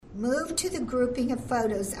Move to the grouping of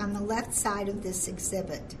photos on the left side of this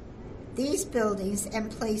exhibit. These buildings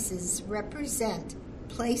and places represent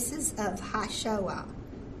places of HaShoah,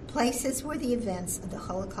 places where the events of the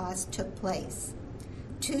Holocaust took place.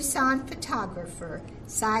 Tucson photographer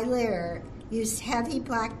Cy Lehrer used heavy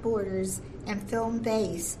black borders and film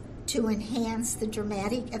base to enhance the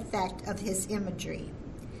dramatic effect of his imagery.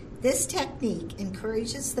 This technique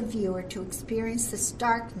encourages the viewer to experience the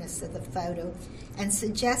starkness of the photo and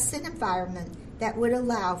suggests an environment that would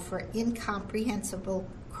allow for incomprehensible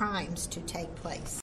crimes to take place.